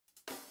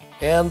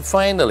And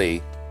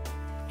finally,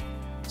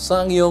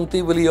 Sangyong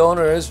Tivoli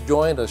owners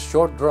joined a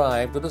short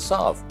drive to the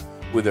south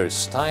with their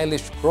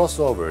stylish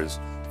crossovers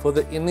for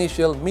the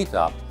initial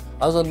meetup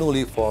as a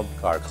newly formed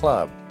car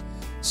club.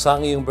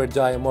 Sangyong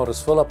Berjaya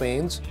Motors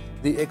Philippines,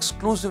 the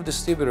exclusive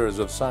distributors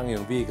of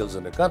Sangyong vehicles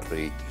in the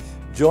country,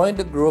 joined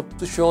the group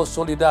to show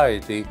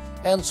solidarity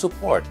and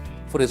support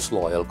for its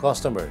loyal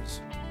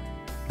customers.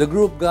 The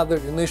group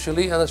gathered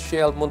initially at a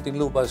Shell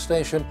Muntinlupa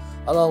station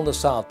along the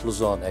South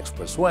Luzon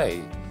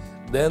Expressway.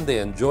 Then they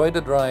enjoyed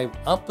the drive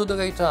up to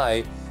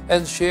Tagaytay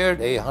and shared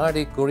a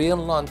hearty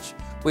Korean lunch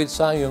with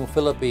Sangyong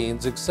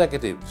Philippines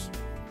executives.